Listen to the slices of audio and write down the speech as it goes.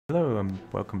Hello, and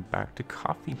welcome back to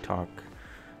Coffee Talk.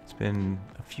 It's been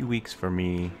a few weeks for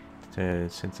me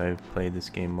since I've played this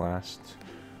game last.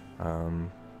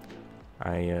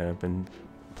 I've been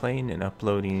playing and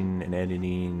uploading and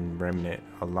editing Remnant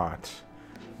a lot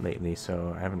lately,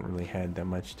 so I haven't really had that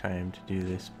much time to do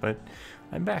this, but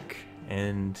I'm back,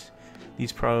 and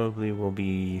these probably will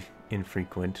be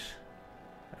infrequent,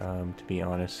 to be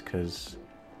honest, because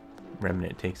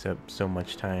Remnant takes up so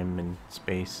much time and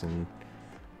space and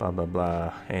blah blah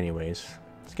blah. Anyways,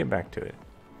 let's get back to it.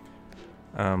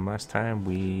 Last time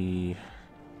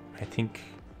I think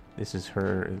this is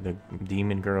the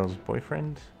demon girl's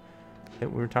boyfriend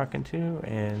that we were talking to,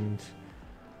 and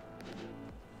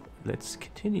let's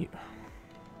continue.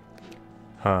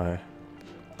 Hi.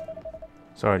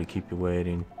 Sorry to keep you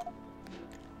waiting.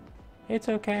 It's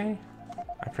okay.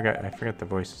 I forgot the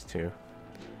voices too.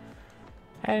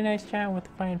 Had a nice chat with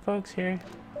the fine folks here.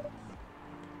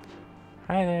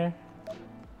 Hi there.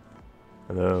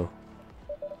 Hello.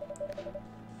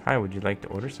 Hi, would you like to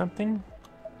order something?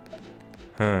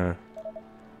 Huh.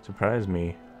 Surprise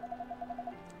me.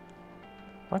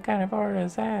 What kind of order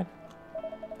is that?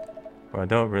 Well, I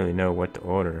don't really know what to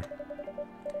order.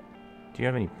 Do you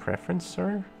have any preference,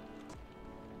 sir?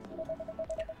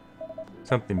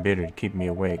 Something bitter to keep me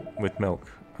awake, with milk.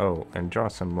 Oh, and draw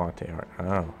some latte art.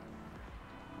 Oh.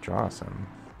 Draw some.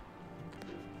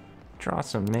 Draw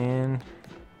some, man.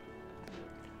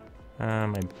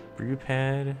 My brew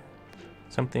pad.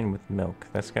 Something with milk.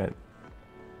 That's got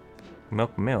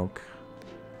milk,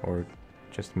 or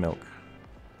just milk.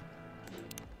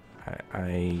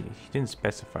 He didn't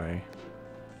specify.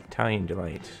 Italian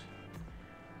delight.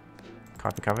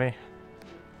 Coffee,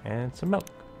 and some milk.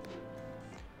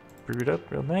 Brewed up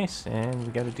real nice, and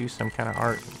we got to do some kind of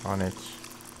art on it.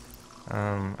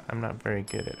 I'm not very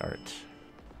good at art.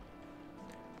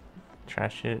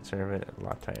 Trash it, serve it,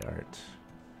 latte art.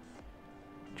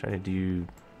 Try to do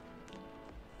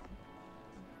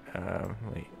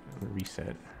wait,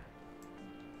 reset.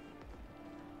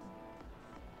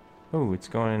 Oh, it's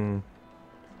going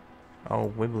all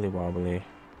wibbly wobbly.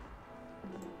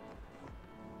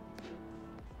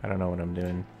 I don't know what I'm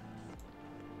doing.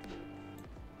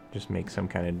 Just make some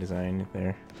kind of design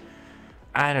there.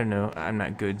 I don't know. I'm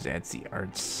not good at the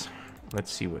arts.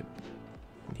 Let's see what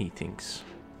he thinks.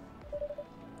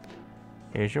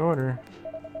 Here's your order.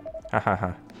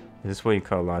 Hahaha. Is this what you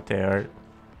call latte art?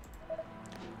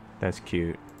 That's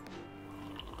cute.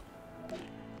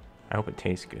 I hope it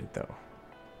tastes good though.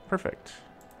 Perfect.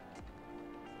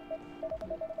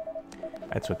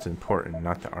 That's what's important,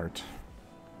 not the art.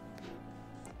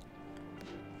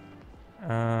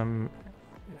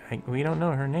 We don't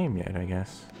know her name yet, I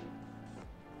guess.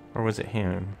 Or was it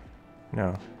him?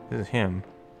 No, this is him.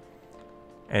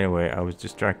 Anyway, I was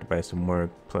distracted by some work,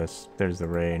 plus there's the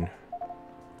rain.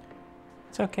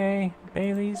 It's okay,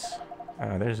 Bailey's.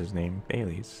 There's his name,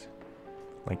 Bailey's.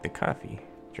 Like the coffee.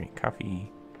 Drink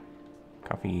coffee,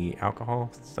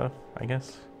 alcohol stuff, I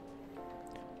guess.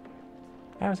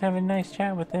 I was having a nice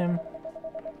chat with him.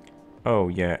 Oh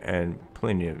yeah, and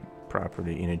plenty of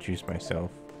property to introduce myself.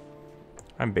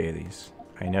 I'm Bailey's.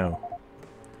 I know.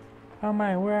 Oh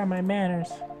my, where are my manners?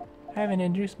 I haven't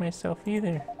introduced myself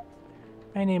either.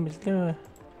 My name is Lua.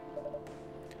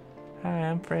 Hi,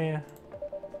 I'm Freya.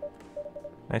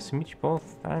 Nice to meet you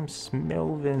both. I'm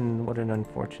Smelvin. What an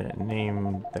unfortunate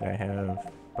name that I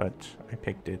have, but I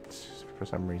picked it for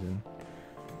some reason.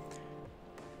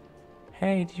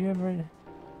 Hey, do you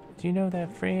know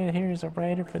that Freya here is a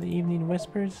writer for the Evening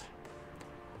Whispers?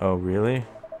 Oh, really?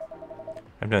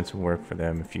 I've done some work for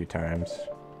them a few times.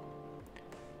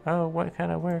 Oh, what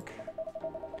kind of work?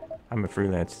 I'm a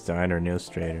freelance designer and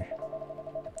illustrator.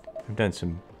 I've done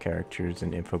some characters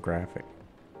and infographic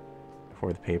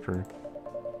for the paper.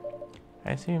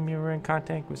 I assume you were in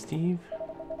contact with Steve?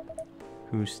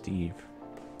 Who's Steve?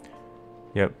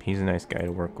 Yep, he's a nice guy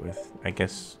to work with. I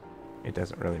guess it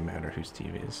doesn't really matter who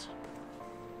Steve is.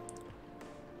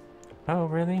 Oh,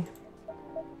 really?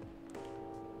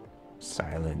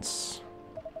 Silence.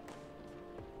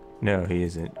 No, he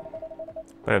isn't.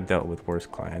 But I've dealt with worse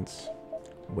clients.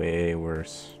 Way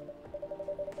worse.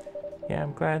 Yeah,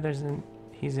 I'm glad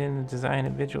he's in the design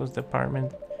and visuals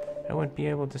department. I wouldn't be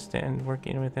able to stand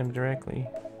working with him directly.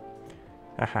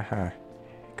 Hahaha.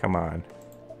 Come on.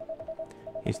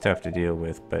 He's tough to deal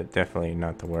with, but definitely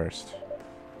not the worst.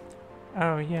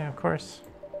 Oh yeah, of course.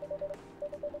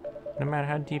 No matter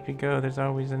how deep you go, there's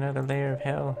always another layer of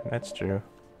hell. That's true.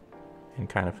 And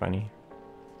kind of funny.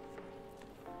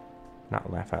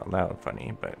 Not laugh out loud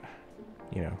funny, but,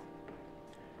 you know.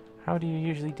 How do you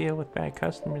usually deal with bad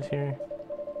customers here?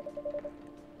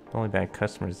 The only bad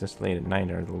customers this late at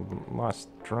night are the lost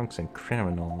drunks and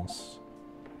criminals.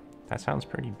 That sounds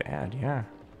pretty bad, yeah.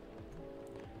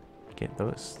 Get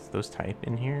those type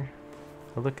in here.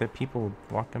 Oh, look at people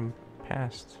walking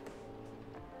past.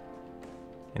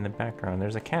 In the background,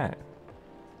 there's a cat.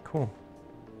 Cool.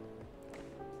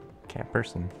 Cat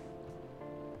person.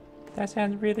 That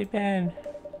sounds really bad.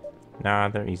 Nah,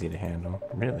 they're easy to handle.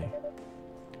 Really.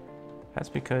 That's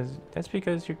because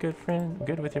you're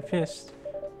good with your fists.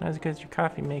 Not as good as your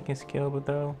coffee making skill, but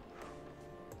though.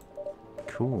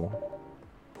 Cool.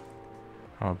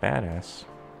 Oh, badass.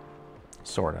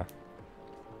 Sorta.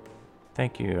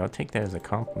 Thank you. I'll take that as a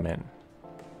compliment.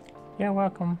 You're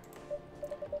welcome.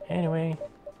 Anyway,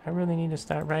 I really need to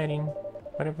start writing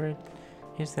whatever it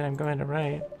is that I'm going to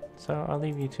write, so I'll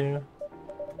leave you two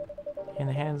in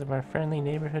the hands of our friendly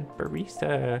neighborhood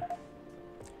barista.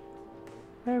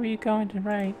 Where are you going to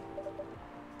write?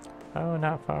 Oh,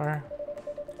 not far.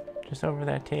 Just over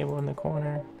that table in the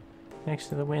corner, next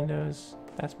to the windows.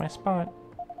 That's my spot.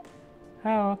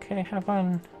 Oh, okay, have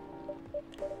fun.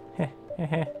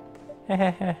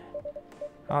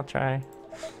 I'll try.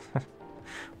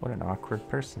 What an awkward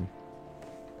person.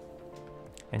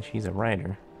 And she's a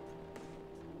writer.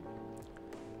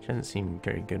 She doesn't seem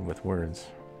very good with words.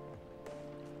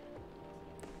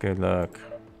 Good luck.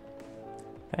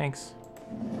 Thanks.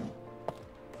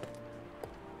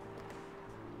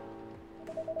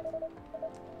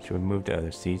 Should we move to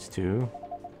other seats too?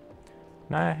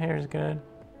 Nah, hair's good.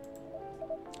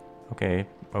 Okay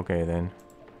then.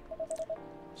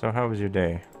 So how was your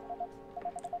day?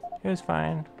 It was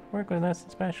fine. Work was nothing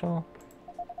special.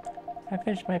 I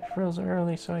finished my patrols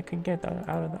early so I could get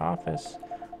out of the office.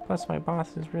 Plus my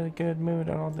boss is really good mood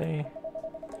all day.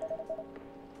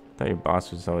 Thought your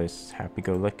boss was always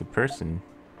happy-go-lucky person.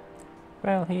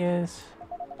 Well, he is.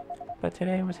 But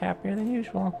today was happier than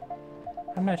usual.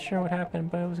 I'm not sure what happened,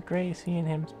 but it was great seeing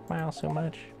him smile so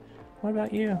much. What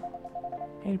about you?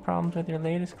 Any problems with your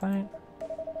latest client?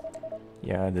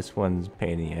 Yeah, this one's a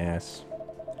pain in the ass.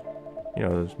 You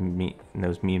know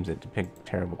those memes that depict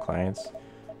terrible clients?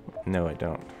 No, I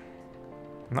don't.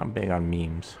 I'm not big on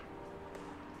memes.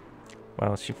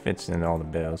 Well, she fits in all the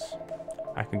bills.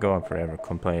 I could go on forever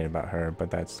complaining about her,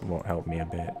 but that won't help me a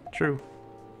bit. True.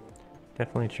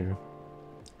 Definitely true.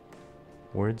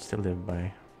 Words to live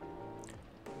by.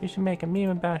 You should make a meme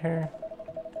about her.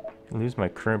 Lose my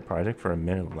current project for a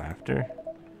minute of laughter?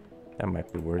 That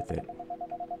might be worth it.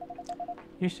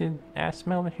 You should ask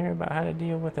Smelvin here about how to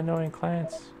deal with annoying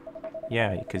clients.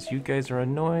 Yeah, because you guys are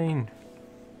annoying.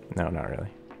 No, not really.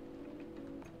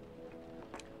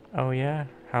 Oh yeah?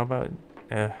 How about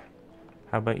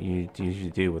you usually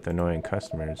deal with annoying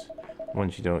customers?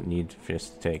 Ones you don't need fish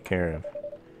to take care of.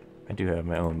 I do have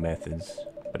my own methods,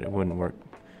 but it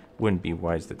wouldn't be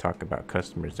wise to talk about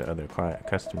customers to other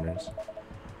customers.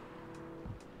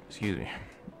 Excuse me.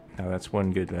 Now that's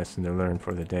one good lesson to learn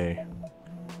for the day.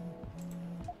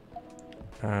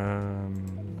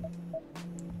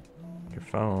 Your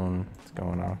phone is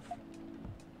going off.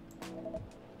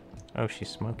 Oh, she's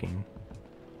smoking.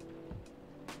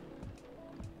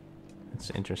 That's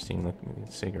an interesting looking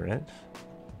cigarette.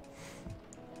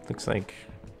 Looks like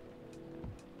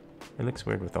it looks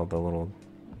weird with all the little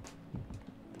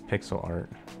pixel art.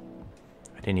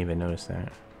 I didn't even notice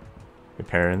that. Your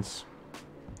parents?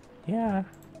 Yeah.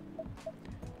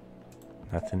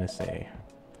 Nothing to say.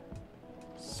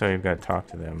 So you've got to talk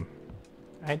to them.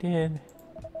 I did.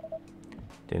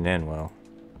 Didn't end well.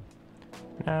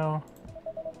 No.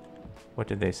 What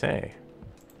did they say?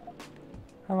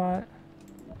 A lot.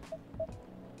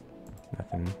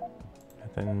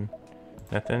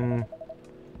 Nothing.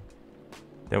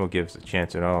 They won't give us a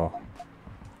chance at all.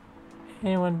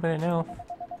 Anyone but an elf.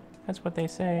 That's what they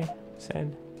said.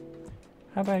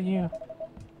 How about you?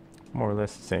 More or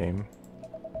less the same.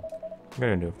 I'm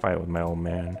gonna do a fight with my old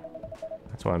man.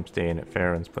 That's why I'm staying at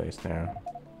Farron's place now.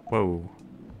 Whoa.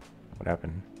 What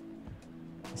happened?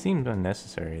 It seems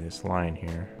unnecessary, this line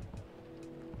here.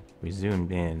 We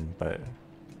zoomed in, but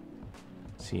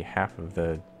see, half of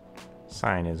the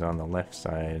sign is on the left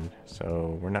side,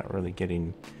 so we're not really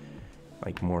getting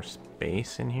like more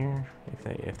space in here,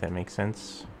 if that makes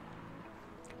sense.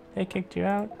 They kicked you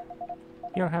out?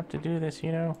 You don't have to do this,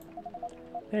 you know.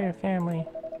 They're your family.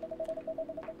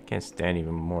 I can't stand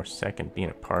even more second being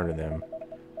a part of them.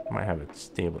 I might have a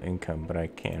stable income, but I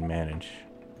can't manage.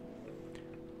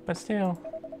 But still,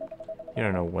 you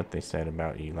don't know what they said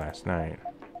about you last night.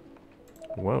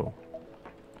 Whoa.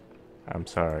 I'm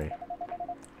sorry.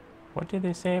 What did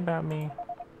they say about me?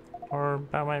 Or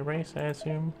about my race, I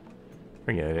assume?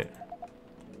 Forget it.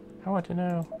 I want to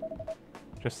know.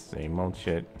 Just the same old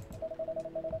shit.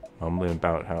 mumbling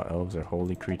about how elves are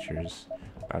holy creatures,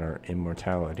 about our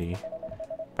immortality,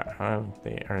 about how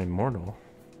they are immortal.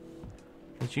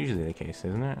 It's usually the case,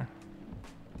 isn't it?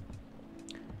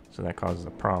 So that causes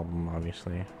a problem,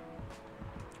 obviously.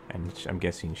 And I'm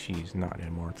guessing she's not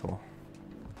immortal.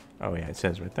 Oh yeah, it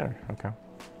says right there. Okay.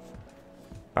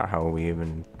 About how we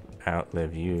even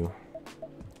outlive you.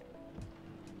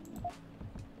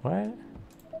 What?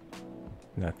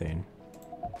 Nothing.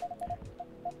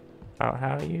 About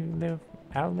how you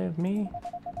outlive me?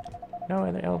 No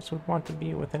other elves would want to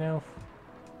be with an elf.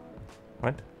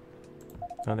 What?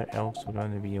 No other elves would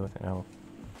want to be with an elf.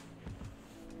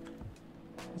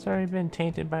 It's already been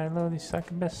tainted by a lowly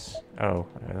succubus. Oh,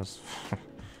 that was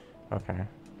okay.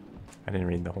 I didn't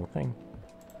read the whole thing.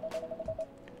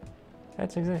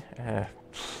 That's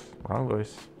wrong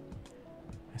voice.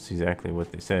 That's exactly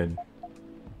what they said.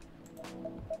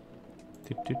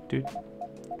 Doot, doot, doot.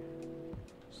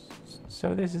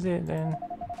 So this is it then.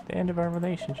 The end of our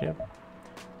relationship.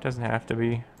 Doesn't have to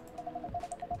be.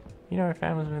 You know, our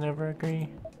families would never agree.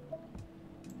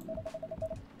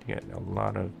 You get a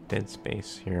lot of dead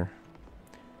space here.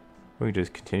 We could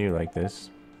just continue like this.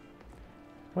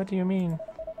 What do you mean?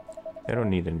 They don't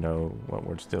need to know what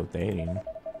we're still dating.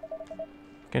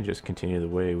 We can just continue the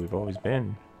way we've always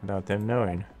been without them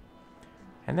knowing.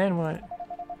 And then what?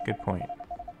 Good point.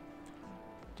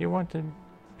 Do you want to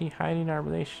be hiding our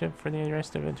relationship for the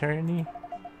rest of eternity?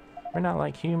 We're not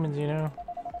like humans, you know.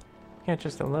 You can't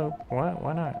just elope. What?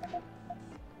 Why not?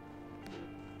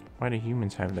 Why do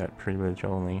humans have that privilege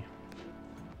only?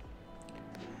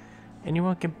 And you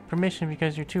won't get permission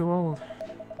because you're too old.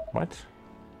 What?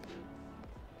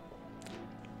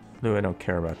 Lou, I don't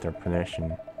care about their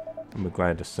permission. I'm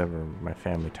glad to sever my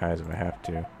family ties if I have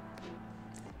to.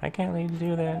 I can't let you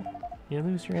do that. You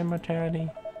lose your immortality.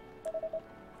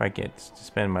 If I get to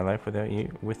spend my life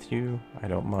with you, I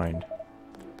don't mind.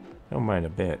 I don't mind a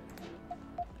bit.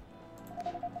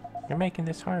 You're making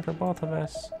this hard for both of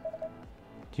us.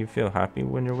 Do you feel happy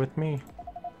when you're with me?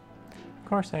 Of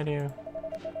course I do.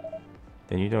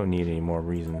 Then you don't need any more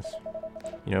reasons.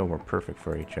 You know we're perfect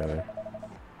for each other.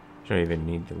 You don't even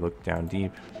need to look down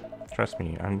deep. Trust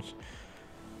me,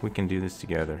 we can do this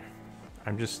together.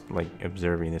 I'm just like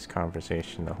observing this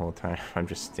conversation the whole time. I'm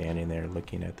just standing there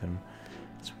looking at them.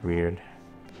 It's weird.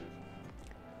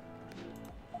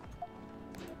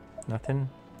 Nothing?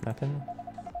 Nothing?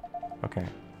 Okay.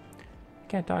 I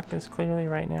can't talk this clearly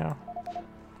right now.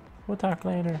 We'll talk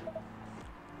later.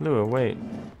 Lua, wait.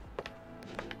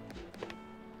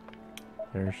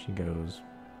 There she goes.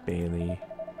 Bailey.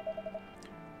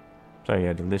 Sorry you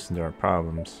had to listen to our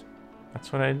problems.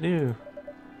 That's what I do.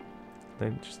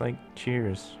 They're just like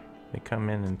Cheers. They come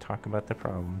in and talk about the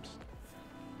problems.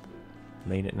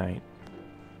 Late at night.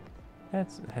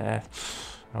 That's... I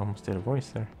almost did a voice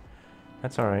there.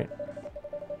 That's alright.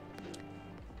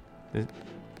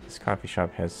 This coffee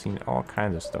shop has seen all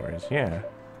kinds of stories. Yeah.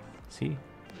 See?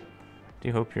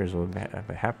 Do hope yours will have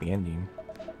a happy ending.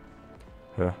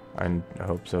 I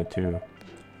hope so too. Do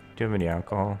you have any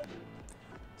alcohol?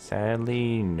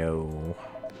 Sadly, no.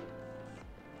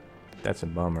 That's a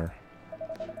bummer.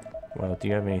 Well, do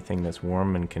you have anything that's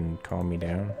warm and can calm me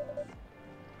down?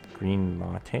 Green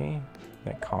latte?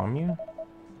 That calm you?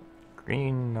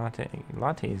 Green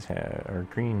lattes have, or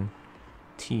green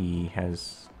tea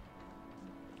has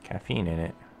caffeine in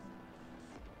it.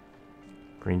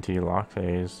 Green tea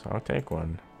lattes, I'll take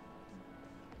one.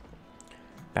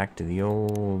 Back to the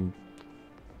old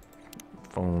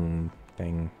phone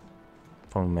thing,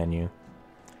 phone menu.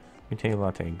 Green tea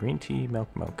latte, green tea,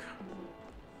 milk.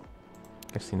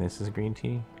 Guessing this is green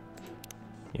tea?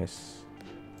 Yes.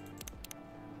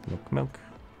 Milk.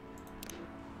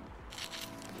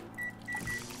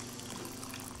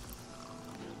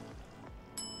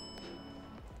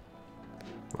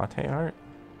 Latte art?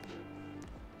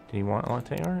 Did you want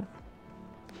latte art?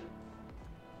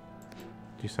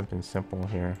 Do something simple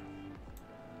here.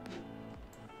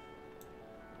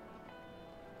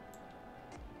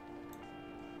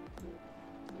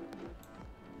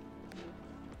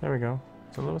 There we go.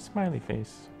 It's a little smiley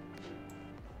face.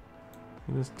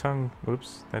 His tongue.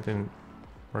 Oops, that didn't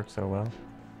work so well.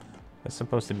 That's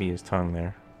supposed to be his tongue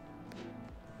there.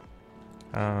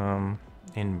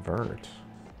 Invert.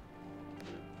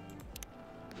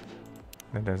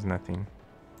 That does nothing.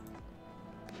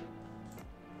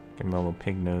 Get my little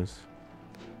pig nose.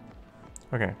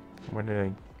 Okay, where did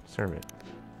I serve it?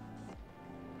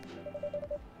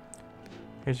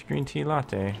 Here's your green tea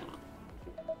latte.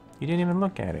 You didn't even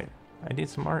look at it. I did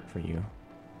some art for you.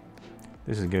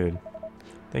 This is good.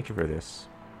 Thank you for this.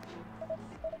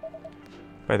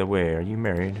 By the way, are you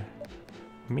married?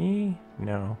 Me?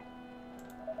 No.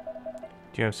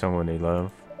 Do you have someone they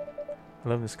love? I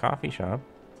love this coffee shop.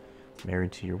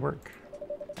 Married to your work.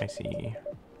 I see.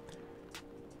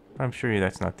 I'm sure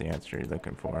that's not the answer you're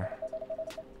looking for.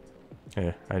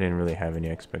 I didn't really have any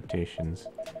expectations.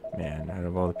 Man, out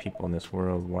of all the people in this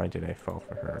world, why did I fall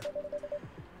for her?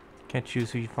 Can't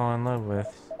choose who you fall in love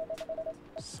with.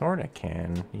 Sorta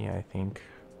can, yeah, I think.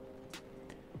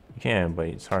 You can, but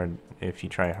it's hard if you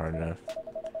try hard enough.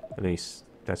 At least,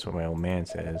 that's what my old man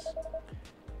says.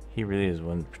 He really is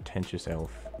one pretentious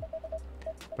elf.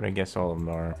 But I guess all of them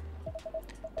are.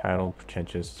 Titled,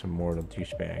 pretentious, to mortal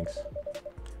douchebags.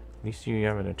 At least you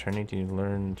have an attorney to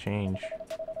learn and change.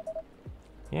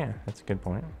 Yeah, that's a good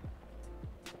point.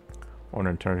 Or an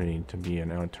attorney to be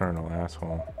an eternal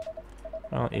asshole.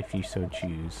 Well, if you so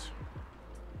choose.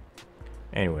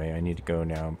 Anyway, I need to go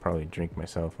now and probably drink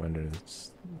myself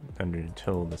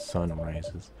until the sun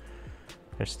rises.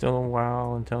 There's still a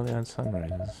while until the sun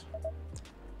rises.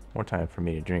 More time for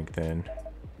me to drink then.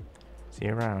 See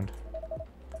you around.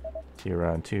 See you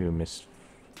around too, Miss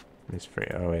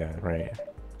Freya. Oh yeah, right.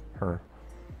 Her.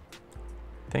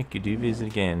 Thank you. Do visit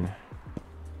again.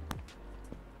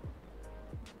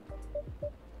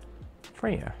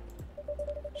 Freya.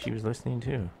 She was listening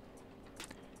too.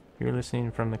 You were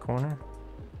listening from the corner?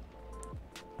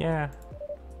 Yeah.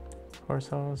 Horse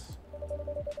holes.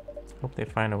 Hope they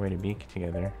find a way to be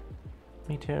together.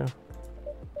 Me too.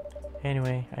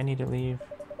 Anyway, I need to leave.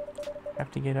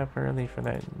 Have to get up early for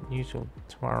that usual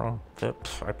tomorrow.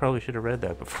 I probably should have read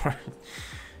that before.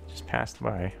 Just passed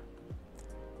by.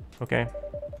 Okay.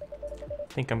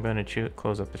 Think I'm gonna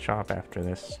close up the shop after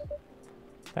this.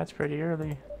 That's pretty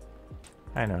early.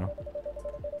 I know.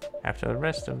 After the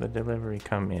rest of the delivery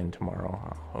come in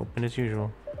tomorrow, I'll open as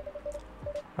usual.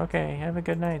 Okay, have a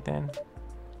good night then.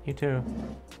 You too.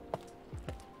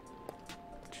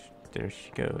 There she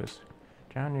goes.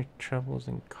 Drown your troubles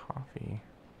in coffee.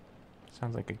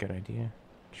 Sounds like a good idea.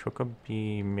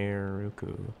 Chocobi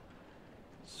Miruku.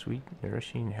 Sweet,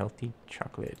 nourishing, healthy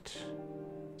chocolate.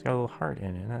 It's got a little heart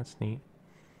in it. That's neat.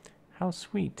 How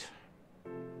sweet.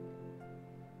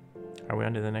 Are we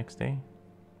on to the next day?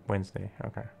 Wednesday.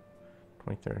 Okay.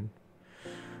 23rd.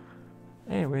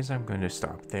 Anyways, I'm going to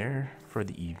stop there for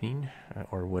the evening,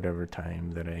 or whatever time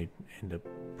that I end up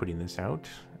putting this out.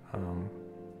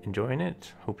 Enjoying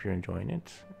it. Hope you're enjoying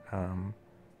it.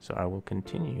 So I will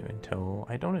continue until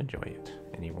I don't enjoy it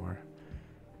anymore.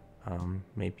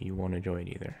 Maybe you won't enjoy it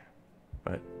either,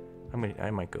 but I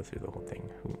might go through the whole thing.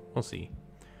 We'll see.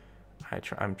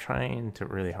 I'm trying to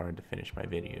really hard to finish my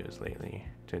videos lately,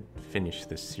 to finish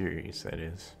this series, that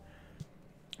is.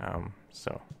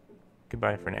 So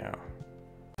goodbye for now.